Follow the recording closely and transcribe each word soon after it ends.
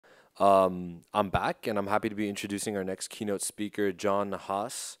I'm back, and I'm happy to be introducing our next keynote speaker, John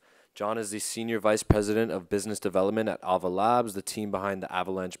Nahas. John is the Senior Vice President of Business Development at Ava Labs, the team behind the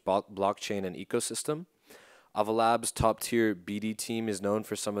Avalanche blockchain and ecosystem. Ava Labs' top-tier BD team is known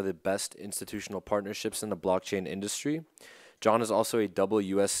for some of the best institutional partnerships in the blockchain industry. John is also a double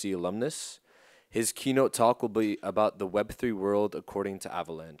USC alumnus. His keynote talk will be about the Web3 world according to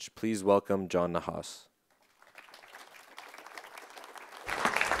Avalanche. Please welcome John Nahas.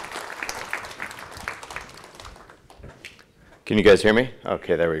 Can you guys hear me?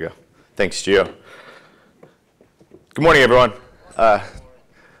 Okay, there we go. Thanks, Gio. Good morning, everyone.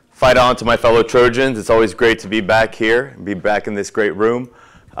 Fight on to my fellow Trojans. It's always great to be back here and be back in this great room.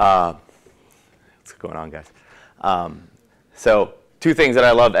 What's going on, guys? So two things that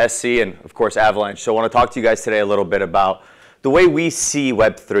I love, SC and, of course, Avalanche. So I want to talk to you guys today a little bit about the way we see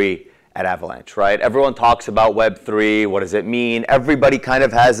Web3 at Avalanche, right? Everyone talks about Web3. What does it mean? Everybody kind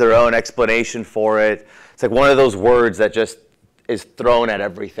of has their own explanation for it. It's like one of those words that just is thrown at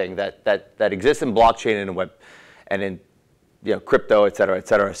everything that exists in blockchain and in web and in crypto, et cetera, et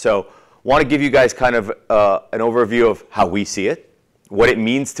cetera. So want to give you guys kind of an overview of how we see it, what it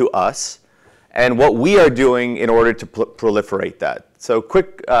means to us, and what we are doing in order to proliferate that. So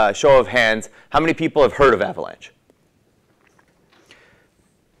quick show of hands, how many people have heard of Avalanche?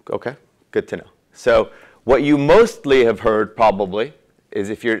 Okay, good to know. So what you mostly have heard probably is,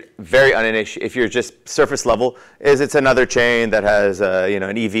 if you're very uninitiated, if you're just surface level, is it's another chain that has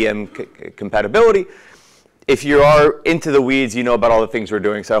an EVM compatibility. If you are into the weeds, you know about all the things we're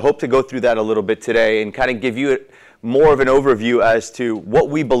doing. So I hope to go through that a little bit today and kind of give you more of an overview as to what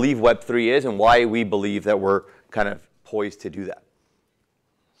we believe Web3 is and why we believe that we're kind of poised to do that.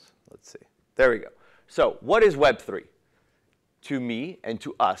 Let's see. There we go. So what is Web3? To me and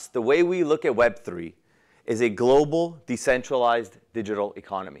to us, the way we look at Web3 is a global, decentralized digital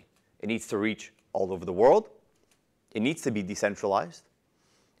economy. It needs to reach all over the world. It needs to be decentralized.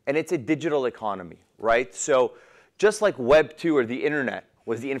 And it's a digital economy, right? So just like Web 2 or the internet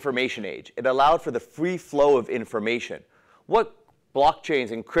was the information age, it allowed for the free flow of information. What blockchains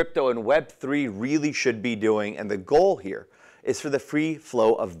and crypto and Web 3 really should be doing, and the goal here, is for the free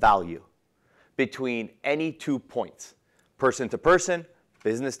flow of value between any 2 points. Person to person,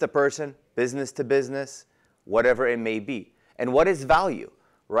 business to person, business to business, whatever it may be. And what is value,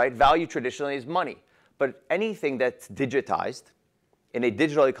 right? Value traditionally is money. But anything that's digitized in a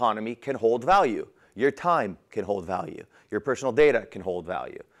digital economy can hold value. Your time can hold value. Your personal data can hold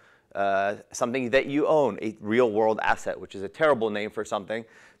value. Something that you own, a real world asset, which is a terrible name for something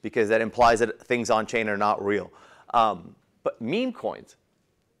because that implies that things on chain are not real. But meme coins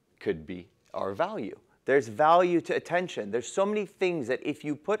could be our value. There's value to attention. There's so many things that if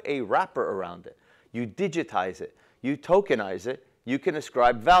you put a wrapper around it, you digitize it, you tokenize it, you can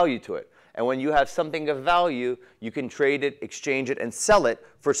ascribe value to it. And when you have something of value, you can trade it, exchange it, and sell it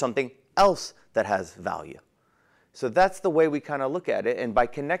for something else that has value. So that's the way we kind of look at it. And by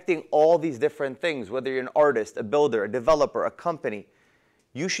connecting all these different things, whether you're an artist, a builder, a developer, a company,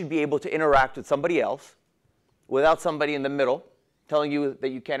 you should be able to interact with somebody else without somebody in the middle telling you that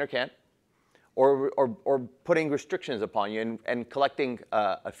you can or can't, or putting restrictions upon you and collecting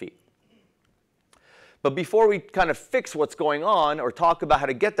a fee. But before we kind of fix what's going on or talk about how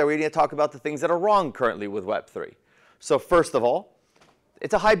to get there, we need to talk about the things that are wrong currently with Web3. So first of all,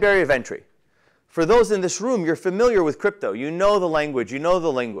 it's a high barrier of entry. For those in this room, you're familiar with crypto. You know the language. You know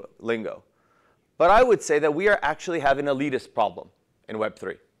the lingo. But I would say that we are actually having an elitist problem in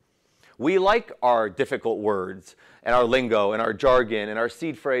Web3. We like our difficult words and our lingo and our jargon and our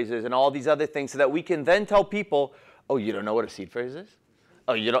seed phrases and all these other things so that we can then tell people, oh, you don't know what a seed phrase is?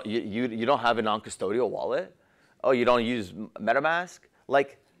 Oh, you don't have a non-custodial wallet? Oh, you don't use MetaMask?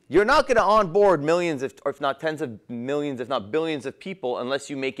 Like, you're not going to onboard millions, or if not tens of millions, if not billions of people unless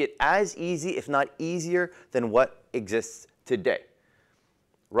you make it as easy, if not easier, than what exists today,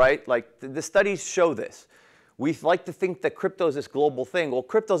 right? Like, the studies show this. We like to think that crypto is this global thing. Well,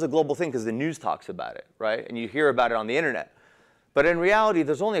 crypto is a global thing because the news talks about it, right? And you hear about it on the internet. But in reality,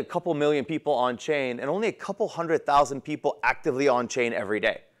 there's only a couple million people on chain and only a couple 100,000 people actively on chain every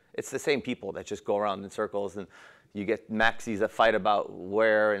day. It's the same people that just go around in circles, and you get maxis that fight about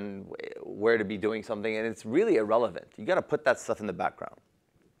where to be doing something, and it's really irrelevant. You got to put that stuff in the background.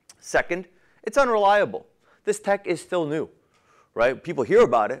 Second, it's unreliable. This tech is still new, right? People hear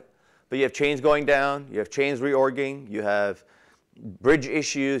about it, but you have chains going down, you have chains reorging, you have bridge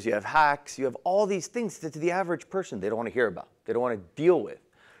issues, you have hacks, you have all these things that to the average person they don't want to hear about, they don't want to deal with.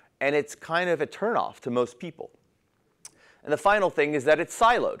 And it's kind of a turnoff to most people. And the final thing is that it's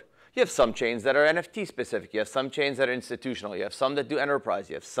siloed. You have some chains that are NFT specific. You have some chains that are institutional. You have some that do enterprise.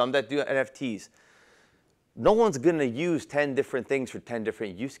 You have some that do NFTs. No one's going to use 10 different things for 10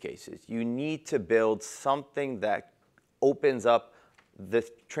 different use cases. You need to build something that opens up the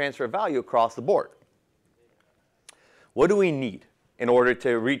transfer value across the board. What do we need in order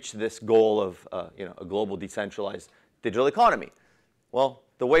to reach this goal of a global decentralized digital economy? Well,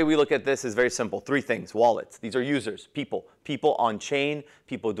 the way we look at this is very simple. 3 things. Wallets. These are users, people. People on chain,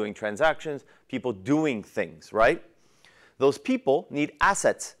 people doing transactions, people doing things, right? Those people need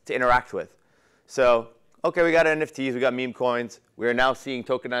assets to interact with. So, okay, we got NFTs, we got meme coins. We are now seeing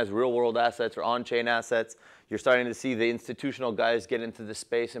tokenized real-world assets or on-chain assets. You're starting to see the institutional guys get into the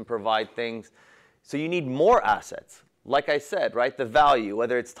space and provide things. So you need more assets. Like I said, right, the value,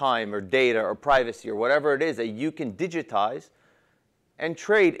 whether it's time or data or privacy or whatever it is that you can digitize and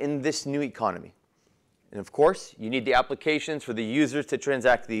trade in this new economy. And of course, you need the applications for the users to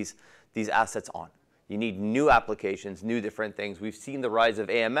transact these assets on. You need new applications, new different things. We've seen the rise of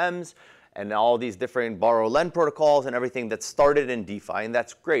AMMs and all these different borrow-lend protocols and everything that started in DeFi, and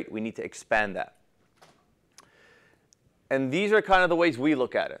that's great. We need to expand that. And these are kind of the ways we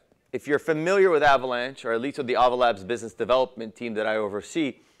look at it. If you're familiar with Avalanche, or at least with the Ava Labs business development team that I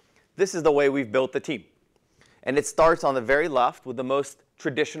oversee, this is the way we've built the team. And it starts on the very left with the most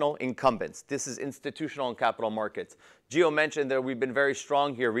traditional incumbents. This is institutional and capital markets. Gio mentioned that we've been very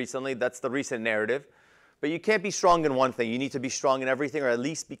strong here recently. That's the recent narrative. But you can't be strong in one thing. You need to be strong in everything, or at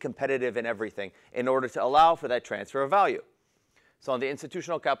least be competitive in everything in order to allow for that transfer of value. So on the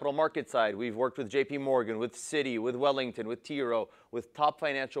institutional capital market side, we've worked with JP Morgan, with Citi, with Wellington, with T. Rowe, with top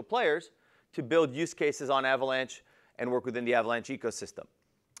financial players to build use cases on Avalanche and work within the Avalanche ecosystem.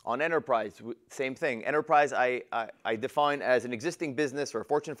 On enterprise, same thing. Enterprise I define as an existing business or a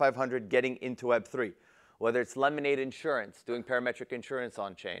Fortune 500 getting into Web3. Whether it's Lemonade Insurance, doing parametric insurance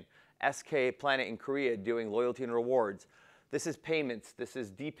on chain, SK Planet in Korea doing loyalty and rewards. This is payments, this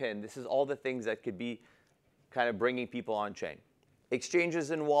is DPIN, this is all the things that could be kind of bringing people on chain. Exchanges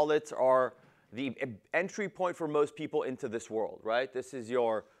and wallets are the entry point for most people into this world, right? This is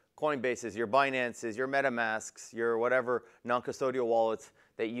your Coinbases, your Binances, your MetaMasks, your whatever non-custodial wallets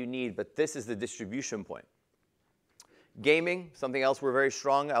that you need, but this is the distribution point. Gaming, something else we're very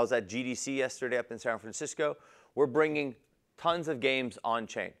strong. I was at GDC yesterday up in San Francisco. We're bringing tons of games on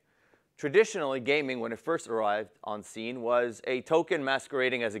chain. Traditionally, gaming, when it first arrived on scene, was a token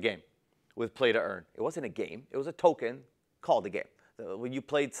masquerading as a game with play to earn. It wasn't a game. It was a token called a game. When you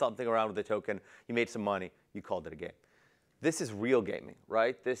played something around with a token, you made some money, you called it a game. This is real gaming,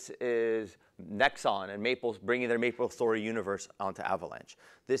 right? This is Nexon and Maple bringing their MapleStory universe onto Avalanche.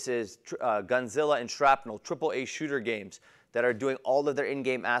 This is Gunzilla and Shrapnel, AAA shooter games that are doing all of their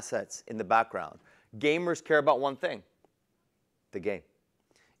in-game assets in the background. Gamers care about one thing, the game.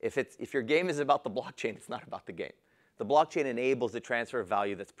 If your game is about the blockchain, it's not about the game. The blockchain enables the transfer of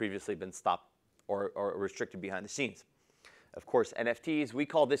value that's previously been stopped or restricted behind the scenes. Of course, NFTs, we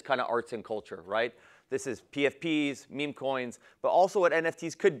call this kind of arts and culture, right? This is PFPs, meme coins, but also what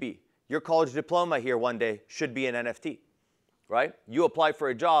NFTs could be. Your college diploma here one day should be an NFT, right? You apply for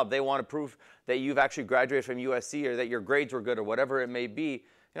a job, they want to prove that you've actually graduated from USC or that your grades were good or whatever it may be. You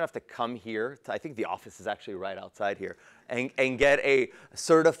don't have to come here. I think the office is actually right outside here and get a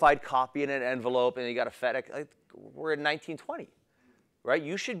certified copy in an envelope and you got a FedEx. We're in 1920, right?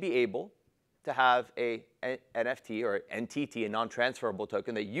 You should be able to have an NFT or an NTT, a non-transferable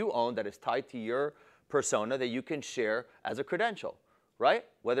token that you own that is tied to your persona that you can share as a credential, right?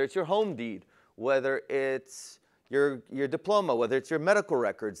 Whether it's your home deed, whether it's your diploma, whether it's your medical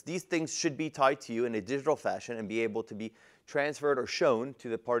records, these things should be tied to you in a digital fashion and be able to be transferred or shown to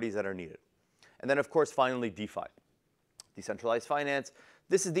the parties that are needed. And then, of course, finally, DeFi, decentralized finance.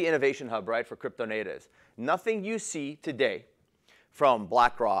 This is the innovation hub, right, for crypto natives. Nothing you see today from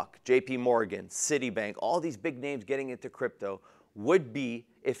BlackRock, JP Morgan, Citibank, all these big names getting into crypto would be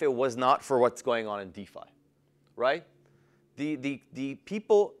if it was not for what's going on in DeFi, right? The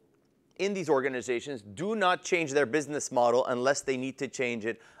people in these organizations do not change their business model unless they need to change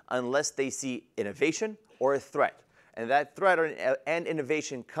it, unless they see innovation or a threat. And that threat and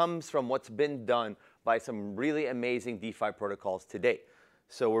innovation comes from what's been done by some really amazing DeFi protocols to date.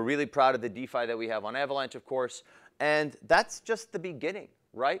 So we're really proud of the DeFi that we have on Avalanche, of course. And that's just the beginning,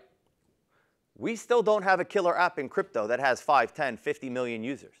 right? We still don't have a killer app in crypto that has 5, 10, 50 million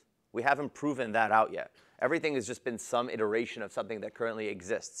users. We haven't proven that out yet. Everything has just been some iteration of something that currently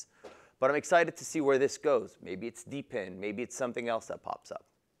exists. But I'm excited to see where this goes. Maybe it's DPIN, maybe it's something else that pops up.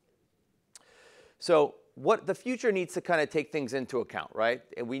 So what the future needs to kind of take things into account, right?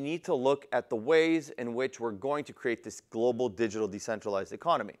 And we need to look at the ways in which we're going to create this global digital decentralized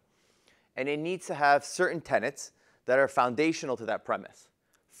economy. And it needs to have certain tenets that are foundational to that premise.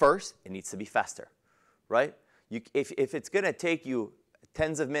 First, it needs to be faster, right? If it's going to take you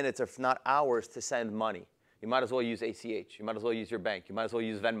tens of minutes, if not hours, to send money, you might as well use ACH. You might as well use your bank. You might as well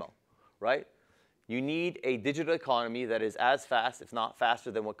use Venmo, right? You need a digital economy that is as fast, if not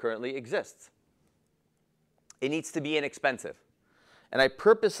faster, than what currently exists. It needs to be inexpensive. And I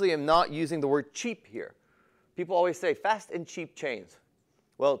purposely am not using the word cheap here. People always say fast and cheap chains.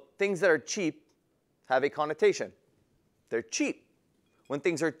 Well, things that are cheap have a connotation. They're cheap. When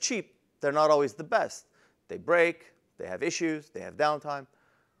things are cheap, they're not always the best. They break, they have issues, they have downtime.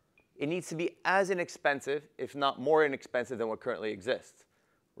 It needs to be as inexpensive, if not more inexpensive than what currently exists,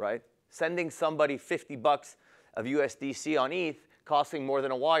 right? Sending somebody $50 of USDC on ETH costing more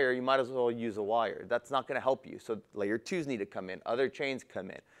than a wire, you might as well use a wire. That's not going to help you. So layer 2s need to come in. Other chains come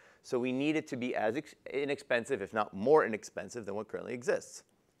in. So we need it to be as inexpensive, if not more inexpensive, than what currently exists.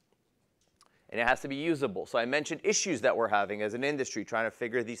 And it has to be usable. So I mentioned issues that we're having as an industry trying to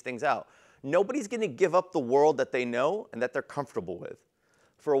figure these things out. Nobody's going to give up the world that they know and that they're comfortable with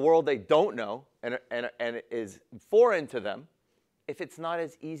for a world they don't know and is foreign to them if it's not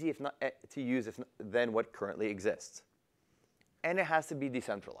as easy if not, to use than what currently exists. And it has to be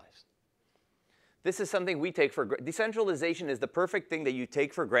decentralized. This is something we take for granted. Decentralization is the perfect thing that you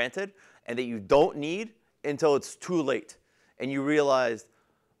take for granted and that you don't need until it's too late. And you realize,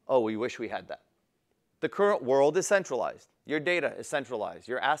 oh, we wish we had that. The current world is centralized. Your data is centralized.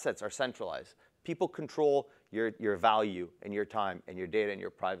 Your assets are centralized. People control your value and your time and your data and your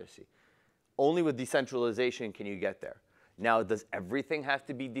privacy. Only with decentralization can you get there. Now, does everything have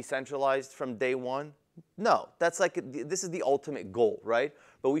to be decentralized from day one? No, that's this is the ultimate goal, right?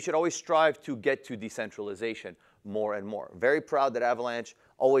 But we should always strive to get to decentralization more and more. Very proud that Avalanche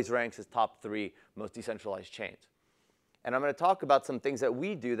always ranks as top 3 most decentralized chains. And I'm going to talk about some things that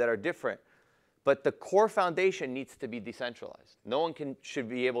we do that are different. But the core foundation needs to be decentralized. No one should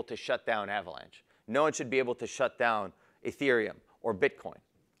be able to shut down Avalanche. No one should be able to shut down Ethereum or Bitcoin,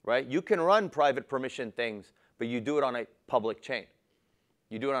 right? You can run private permission things, but you do it on a public chain.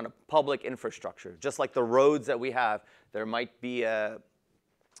 You do it on a public infrastructure. Just like the roads that we have, there might be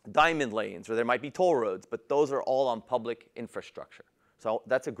diamond lanes or there might be toll roads, but those are all on public infrastructure. So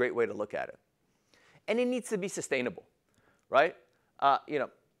that's a great way to look at it. And it needs to be sustainable, right?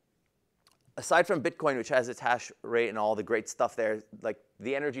 Aside from Bitcoin, which has its hash rate and all the great stuff there, like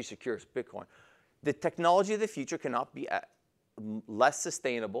the energy secures Bitcoin, the technology of the future cannot be less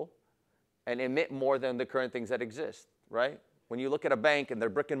sustainable and emit more than the current things that exist, right? When you look at a bank and their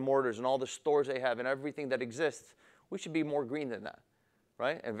brick and mortars and all the stores they have and everything that exists, we should be more green than that,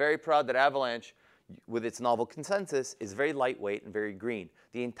 right? And very proud that Avalanche, with its novel consensus, is very lightweight and very green.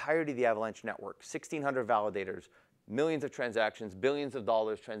 The entirety of the Avalanche network, 1,600 validators, millions of transactions, billions of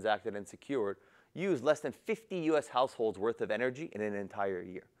dollars transacted and secured, use less than 50 US households worth of energy in an entire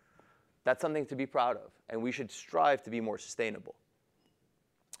year. That's something to be proud of, and we should strive to be more sustainable.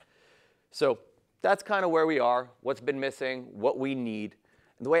 So that's kind of where we are, what's been missing, what we need.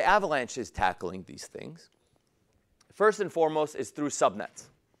 And the way Avalanche is tackling these things, first and foremost, is through subnets.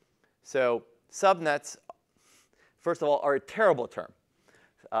 So subnets, first of all, are a terrible term.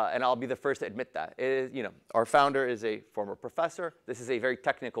 And I'll be the first to admit that. It is, our founder is a former professor. This is a very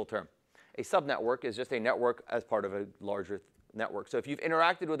technical term. A subnetwork is just a network as part of a larger network. So if you've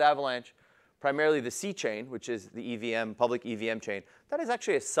interacted with Avalanche, primarily the C chain, which is the EVM, public EVM chain, that is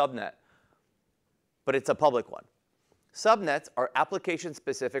actually a subnet, but it's a public one. Subnets are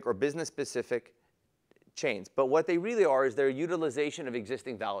application-specific or business-specific chains. But what they really are is they're a utilization of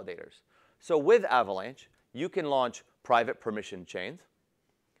existing validators. So with Avalanche, you can launch private permission chains,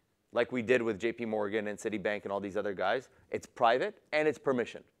 like we did with JP Morgan and Citibank and all these other guys. It's private and it's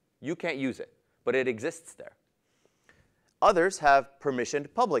permissioned. You can't use it, but it exists there. Others have permissioned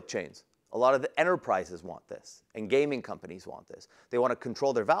public chains. A lot of the enterprises want this, and gaming companies want this. They want to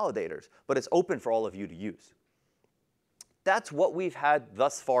control their validators, but it's open for all of you to use. That's what we've had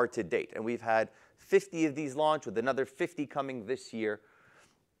thus far to date, and we've had 50 of these launched with another 50 coming this year.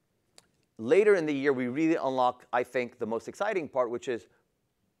 Later in the year, we really unlock, I think, the most exciting part, which is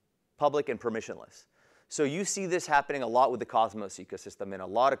public and permissionless. So you see this happening a lot with the Cosmos ecosystem, and a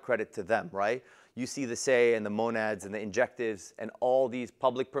lot of credit to them, right? You see the SEI and the Monads and the Injectives and all these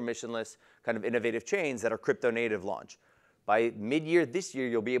public permissionless kind of innovative chains that are crypto native launch. By mid-year this year,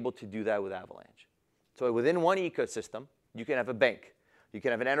 you'll be able to do that with Avalanche. So within one ecosystem, you can have a bank. You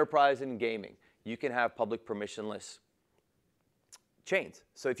can have an enterprise in gaming. You can have public permissionless chains.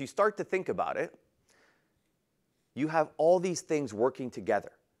 So if you start to think about it, you have all these things working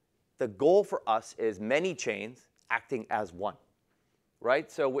together. The goal for us is many chains acting as one. right?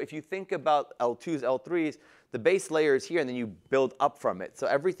 So if you think about L2s, L3s, the base layer is here, and then you build up from it. So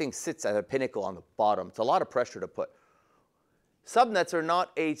everything sits at a pinnacle on the bottom. It's a lot of pressure to put. Subnets are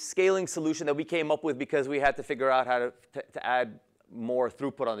not a scaling solution that we came up with because we had to figure out how to add more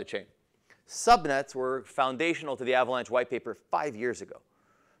throughput on the chain. Subnets were foundational to the Avalanche white paper 5 years ago.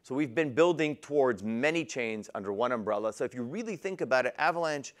 So we've been building towards many chains under one umbrella. So if you really think about it,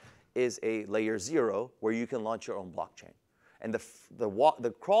 Avalanche is a layer 0 where you can launch your own blockchain. And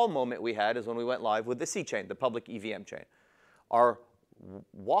the crawl moment we had is when we went live with the C chain, the public EVM chain. Our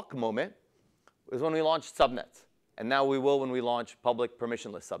walk moment is when we launched subnets. And now we will when we launch public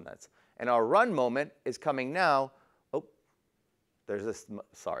permissionless subnets. And our run moment is coming now. Oh, there's a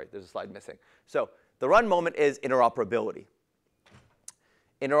slide missing. So the run moment is interoperability.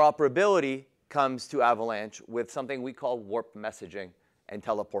 Interoperability comes to Avalanche with something we call warp messaging and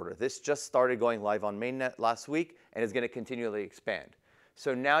teleporter. This just started going live on mainnet last week and is going to continually expand.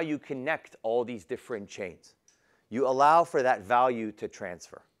 So now you connect all these different chains. You allow for that value to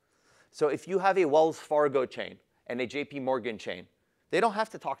transfer. So if you have a Wells Fargo chain and a JP Morgan chain, they don't have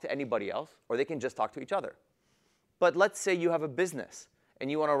to talk to anybody else, or they can just talk to each other. But let's say you have a business and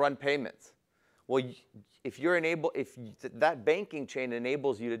you want to run payments. Well, if that banking chain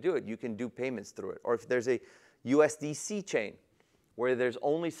enables you to do it, you can do payments through it. Or if there's a USDC chain where there's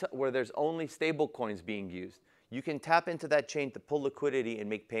only stable coins being used, you can tap into that chain to pull liquidity and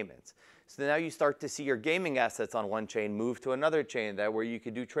make payments. So now you start to see your gaming assets on one chain move to another chain where you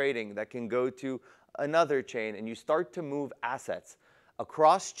can do trading that can go to another chain, and you start to move assets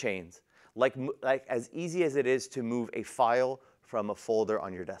across chains like as easy as it is to move a file from a folder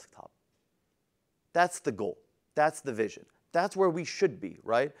on your desktop. That's the goal. That's the vision. That's where we should be,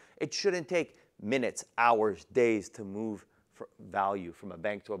 right? It shouldn't take minutes, hours, days to move value from a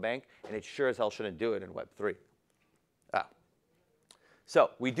bank to a bank, and it sure as hell shouldn't do it in Web3.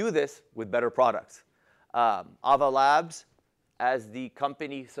 So we do this with better products. Ava Labs, as the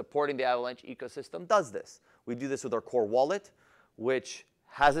company supporting the Avalanche ecosystem, does this. We do this with our core wallet, which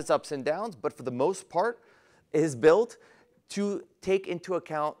has its ups and downs, but for the most part is built to take into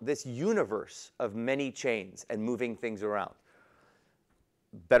account this universe of many chains and moving things around.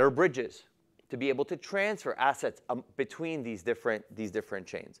 Better bridges to be able to transfer assets between these different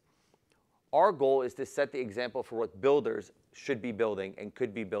chains. Our goal is to set the example for what builders should be building and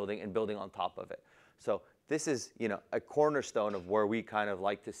could be building and building on top of it. So this is, a cornerstone of where we kind of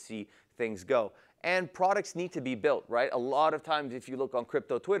like to see things go. And products need to be built, right? A lot of times if you look on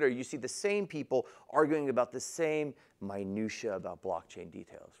crypto Twitter, you see the same people arguing about the same minutia about blockchain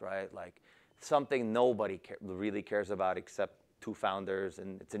details, right? Like something nobody really cares about except two founders,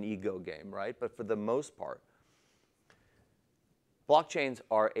 and it's an ego game, right? But for the most part, blockchains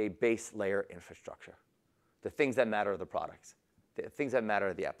are a base layer infrastructure. The things that matter are the products. The things that matter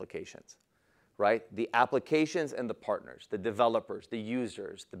are the applications, right? The applications and the partners, the developers, the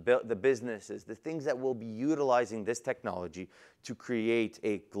users, the businesses, the things that will be utilizing this technology to create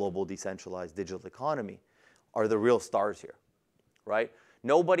a global decentralized digital economy are the real stars here, right?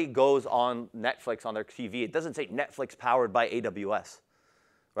 Nobody goes on Netflix on their TV. It doesn't say Netflix powered by AWS,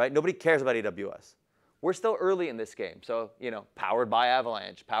 right? Nobody cares about AWS. We're still early in this game. So, powered by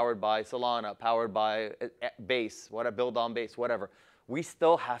Avalanche, powered by Solana, powered by Base, build on Base, whatever. We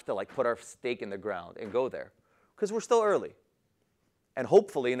still have to put our stake in the ground and go there because we're still early. And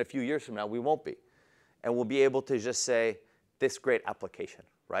hopefully in a few years from now, we won't be. And we'll be able to just say this great application,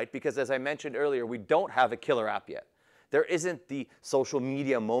 right? Because as I mentioned earlier, we don't have a killer app yet. There isn't the social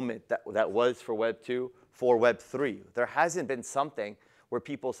media moment that was for Web 2 for Web 3. There hasn't been something where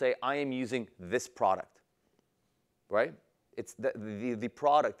people say, I am using this product, right? It's the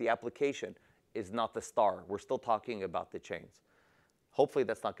product, the application is not the star. We're still talking about the chains. Hopefully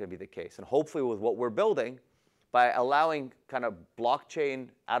that's not going to be the case. And hopefully with what we're building, by allowing kind of blockchain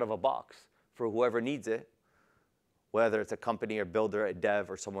out of a box for whoever needs it, whether it's a company or builder, a dev,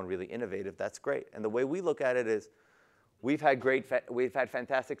 or someone really innovative, that's great. And the way we look at it is we've had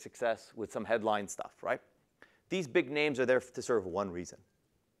fantastic success with some headline stuff, right? These big names are there to serve one reason,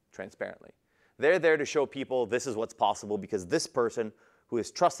 transparently. They're there to show people this is what's possible because this person who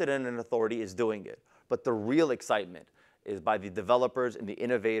is trusted in an authority is doing it. But the real excitement is by the developers and the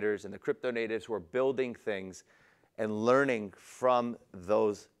innovators and the crypto natives who are building things and learning from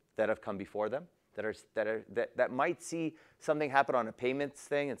those that have come before them, that might see something happen on a payments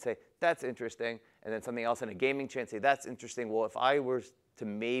thing and say, that's interesting, and then something else in a gaming chain say, that's interesting. Well, if I were to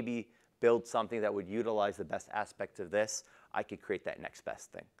maybe build something that would utilize the best aspects of this, I could create that next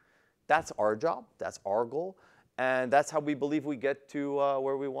best thing. That's our job. That's our goal. And that's how we believe we get to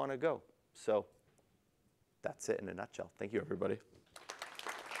where we want to go. So that's it in a nutshell. Thank you, everybody.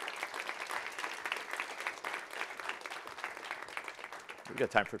 We've got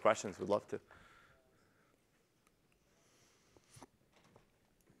time for questions. We'd love to.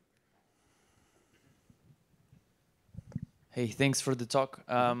 Hey, thanks for the talk.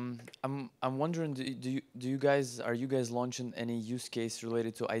 I'm wondering, are you guys launching any use case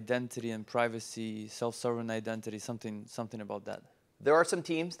related to identity and privacy, self-sovereign identity, something about that? There are some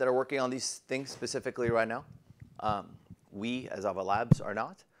teams that are working on these things specifically right now. We, as Ava Labs, are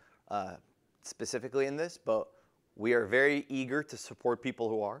not specifically in this, but we are very eager to support people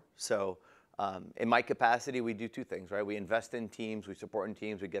who are. So in my capacity, we do two things, right? We invest in teams, we support in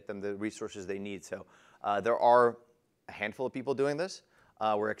teams, we get them the resources they need. So there are a handful of people doing this.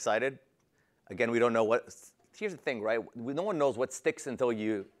 We're excited. Again, we don't know what, here's the thing, right? No one knows what sticks until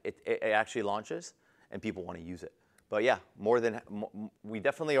it actually launches and people want to use it. But yeah, we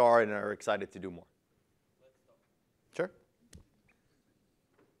definitely are and are excited to do more. Sure.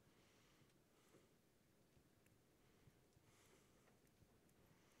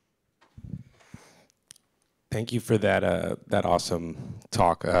 Thank you for that that awesome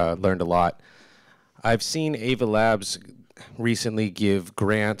talk. Learned a lot. I've seen Ava Labs recently give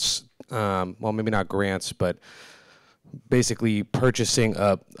grants, well, maybe not grants, but basically purchasing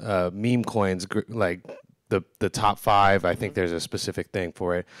up meme coins, like the top 5. I think there's a specific thing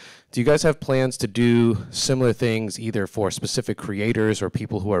for it. Do you guys have plans to do similar things either for specific creators or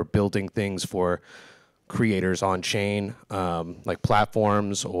people who are building things for creators on chain, like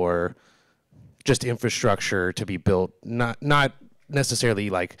platforms or just infrastructure to be built, not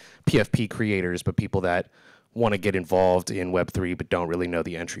necessarily like PFP creators, but people that want to get involved in Web3 but don't really know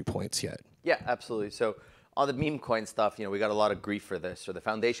the entry points yet? Yeah, absolutely. So on the meme coin stuff, we got a lot of grief for this, or the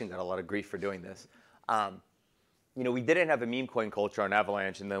foundation got a lot of grief for doing this. We didn't have a meme coin culture on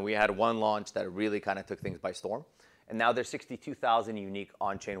Avalanche, and then we had one launch that really kind of took things by storm. And now there's 62,000 unique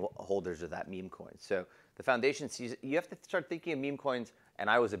on-chain holders of that meme coin. So the foundation sees, you have to start thinking of meme coins, and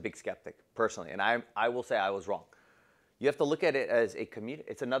I was a big skeptic, personally, and I will say I was wrong. You have to look at it as a community.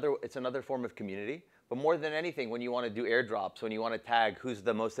 It's another form of community. But more than anything, when you want to do airdrops, when you want to tag who's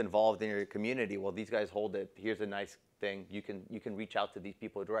the most involved in your community, well, these guys hold it. Here's a nice thing. You can reach out to these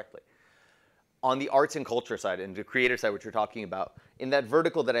people directly. On the arts and culture side and the creator side, which you're talking about, in that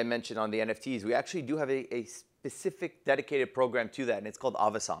vertical that I mentioned on the NFTs, we actually do have a specific dedicated program to that, and it's called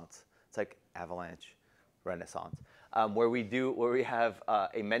Avassance. It's like Avalanche Renaissance, where we have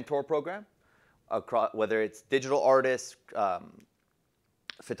a mentor program, whether it's digital artists,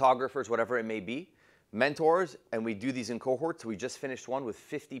 photographers, whatever it may be, mentors, and we do these in cohorts. We just finished one with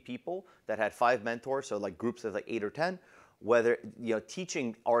 50 people that had 5 mentors, so like groups of like 8 or 10, whether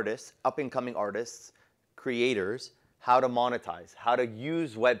teaching artists, up-and-coming artists, creators, how to monetize, how to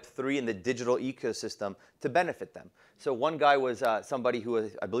use Web3 in the digital ecosystem to benefit them. So one guy was somebody who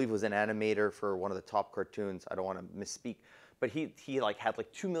I believe was an animator for one of the top cartoons. I don't want to misspeak, but he had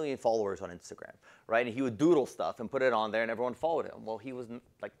 2 million followers on Instagram, right? And he would doodle stuff and put it on there, and everyone followed him. Well, he was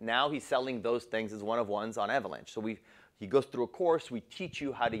now he's selling those things as one-of-ones on Avalanche. So he goes through a course. We teach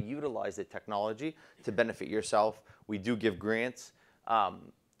you how to utilize the technology to benefit yourself. We do give grants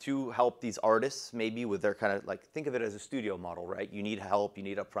to help these artists maybe with their kind of think of it as a studio model, right? You need help, you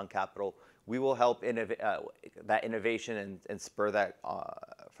need upfront capital. We will help that innovation and spur that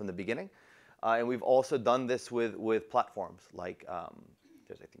from the beginning. And we've also done this with platforms like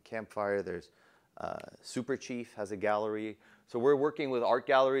there's I think Campfire, there's Super Chief has a gallery. So we're working with art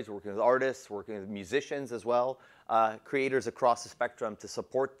galleries, we're working with artists, working with musicians as well, creators across the spectrum to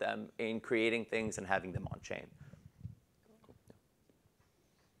support them in creating things and having them on chain.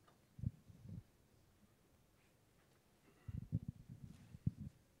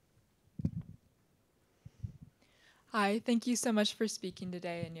 Hi, thank you so much for speaking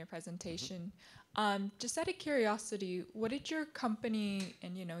today in your presentation. Just out of curiosity, what did your company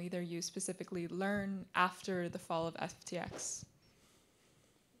and either you specifically learn after the fall of FTX?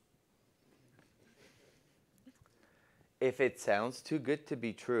 If it sounds too good to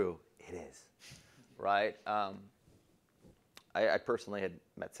be true, it is, right? I personally had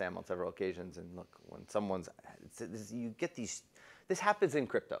met Sam on several occasions, and look, when you get these, this happens in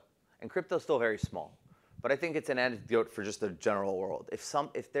crypto, and crypto's still very small. But I think it's an anecdote for just the general world.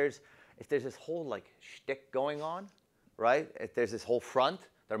 If there's this whole shtick going on, right? If there's this whole front,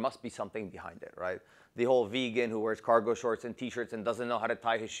 there must be something behind it, right? The whole vegan who wears cargo shorts and t-shirts and doesn't know how to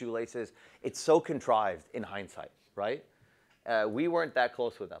tie his shoelaces. It's so contrived in hindsight, right? We weren't that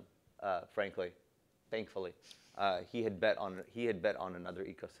close with them, frankly, thankfully. He had bet on another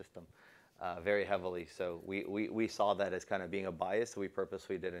ecosystem very heavily. So we saw that as kind of being a bias. So we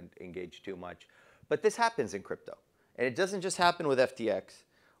purposely didn't engage too much. But this happens in crypto. And it doesn't just happen with FTX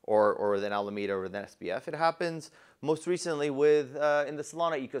or with an Alameda or with an SBF. It happens Most recently with in the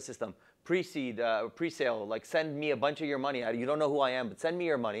Solana ecosystem, pre-seed, pre-sale, like send me a bunch of your money. You don't know who I am, but send me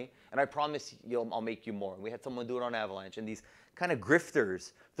your money, and I promise I'll make you more. And we had someone do it on Avalanche, and these kind of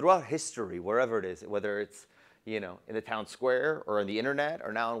grifters throughout history, wherever it is, whether it's in the town square or on the internet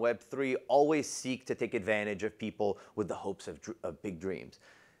or now in Web3, always seek to take advantage of people with the hopes of big dreams.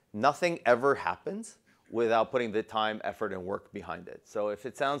 Nothing ever happens without putting the time, effort, and work behind it. So if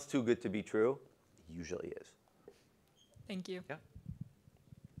it sounds too good to be true, it usually is. Thank you. Yeah.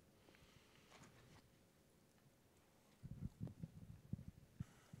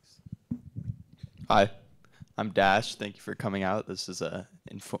 Hi, I'm Dash. Thank you for coming out. This is a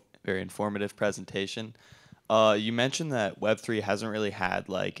very informative presentation. You mentioned that Web3 hasn't really had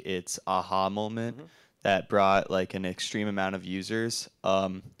like its aha moment that brought like an extreme amount of users.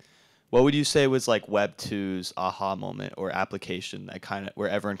 What would you say was like Web2's aha moment or application that where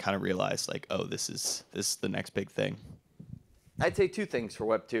everyone kind of realized like, oh, this is the next big thing? I'd say two things for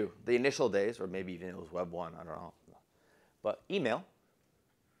Web 2. The initial days, or maybe even it was Web 1, I don't know. But email.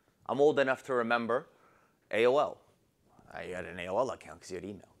 I'm old enough to remember AOL. I had an AOL account because you had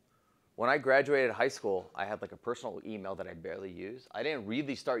email. When I graduated high school, I had like a personal email that I barely used. I didn't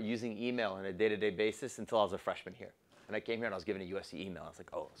really start using email on a day-to-day basis until I was a freshman here. And I came here and I was given a USC email. I was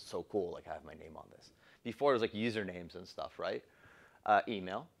like, oh, so cool, like I have my name on this. Before it was like usernames and stuff, right?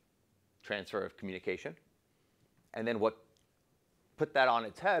 Email, transfer of communication. And then what put that on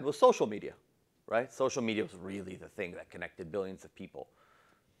its head was social media, right? Social media was really the thing that connected billions of people,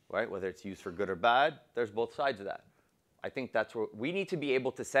 right? Whether it's used for good or bad, there's both sides of that. I think that's where we need to be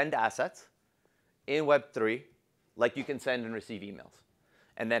able to send assets in Web3 like you can send and receive emails.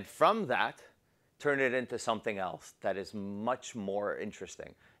 And then from that, turn it into something else that is much more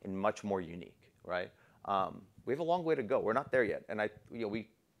interesting and much more unique, right? We have a long way to go. We're not there yet. And it's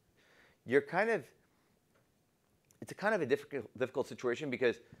a kind of a difficult situation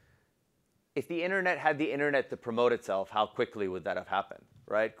because if the internet had the internet to promote itself, how quickly would that have happened,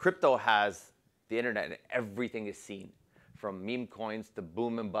 right? Crypto has the internet and everything is seen. From meme coins to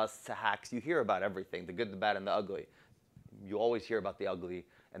boom and bust to hacks, you hear about everything, the good, the bad, and the ugly. You always hear about the ugly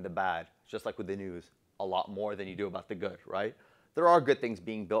and the bad, just like with the news, a lot more than you do about the good, right? There are good things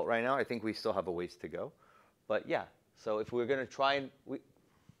being built right now. I think we still have a ways to go. But yeah, so if we're going to try and,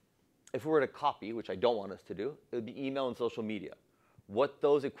 if we were to copy, which I don't want us to do, it would be email and social media. What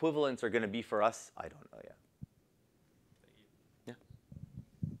those equivalents are going to be for us, I don't know yet. Yeah.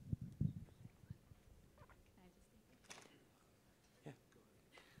 Yeah.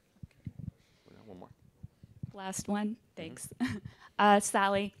 One more. Last one, thanks.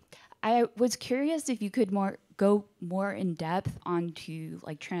 Sally, I was curious if you could go more in depth onto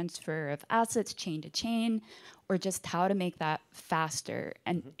like transfer of assets chain to chain, or just how to make that faster.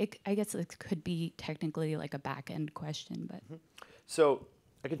 And I guess it could be technically like a back end question, but. So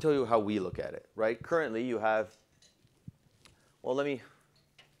I can tell you how we look at it, right? Currently you have, well, let me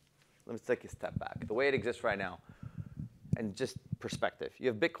take a step back. The way it exists right now, and just perspective. You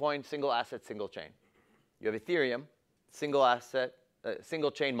have Bitcoin, single asset, single chain. You have Ethereum, single asset,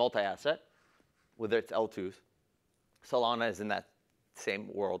 single chain, multi-asset, with its L2s. Solana is in that same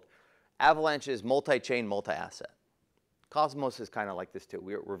world. Avalanche is multi-chain, multi-asset. Cosmos is kind of like this too.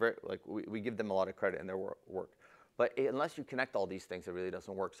 We're very, like, we give them a lot of credit in their work. But unless you connect all these things, it really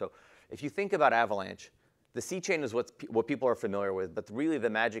doesn't work. So if you think about Avalanche, the C chain is what people are familiar with, but really the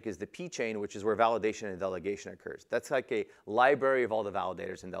magic is the P chain, which is where validation and delegation occurs. That's like a library of all the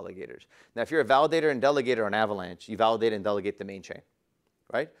validators and delegators. Now, if you're a validator and delegator on Avalanche, you validate and delegate the main chain,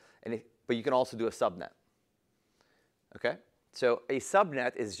 right? But you can also do a subnet, okay? So a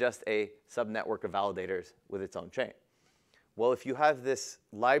subnet is just a subnetwork of validators with its own chain. Well, if you have this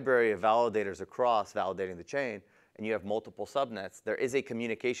library of validators across validating the chain, and you have multiple subnets, there is a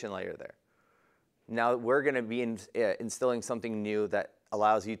communication layer there. Now, we're going to be instilling something new that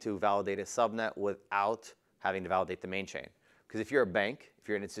allows you to validate a subnet without having to validate the main chain. Because if you're a bank, if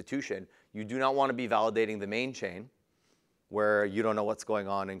you're an institution, you do not want to be validating the main chain where you don't know what's going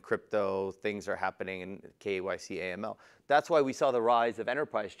on in crypto, things are happening in KYC, AML. That's why we saw the rise of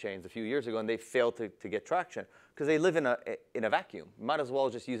enterprise chains a few years ago, and they failed to get traction because they live in a vacuum. You might as well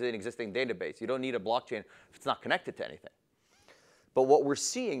just use an existing database. You don't need a blockchain if it's not connected to anything. But what we're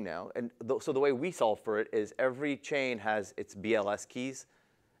seeing now, and so the way we solve for it is every chain has its BLS keys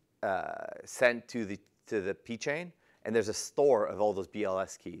sent to the P chain, and there's a store of all those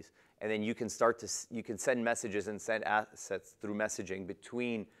BLS keys. And then you can send messages and send assets through messaging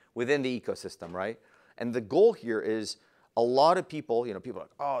within the ecosystem, right? And the goal here is a lot of people, people are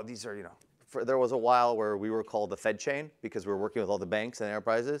like, oh, these are, there was a while where we were called the Fed chain because we were working with all the banks and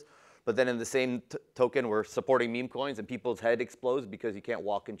enterprises. But then in the same token, we're supporting meme coins and people's head explodes because you can't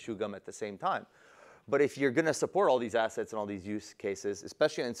walk and chew gum at the same time. But if you're going to support all these assets and all these use cases,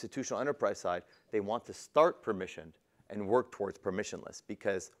 especially on the institutional enterprise side, they want to start permissioned and work towards permissionless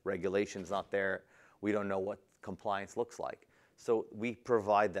because regulation's not there. We don't know what compliance looks like. So we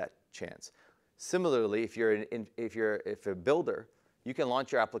provide that chance. Similarly, if you're a builder, you can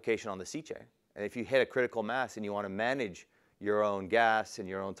launch your application on the C chain. And if you hit a critical mass and you want to manage your own gas and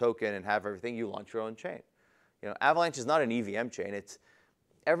your own token and have everything, you launch your own chain. Avalanche is not an EVM chain. It's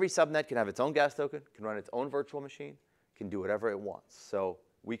every subnet can have its own gas token, can run its own virtual machine, can do whatever it wants. So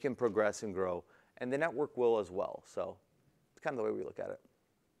we can progress and grow, and the network will as well. So it's kind of the way we look at it.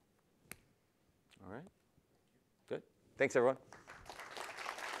 All right, good. Thanks, everyone.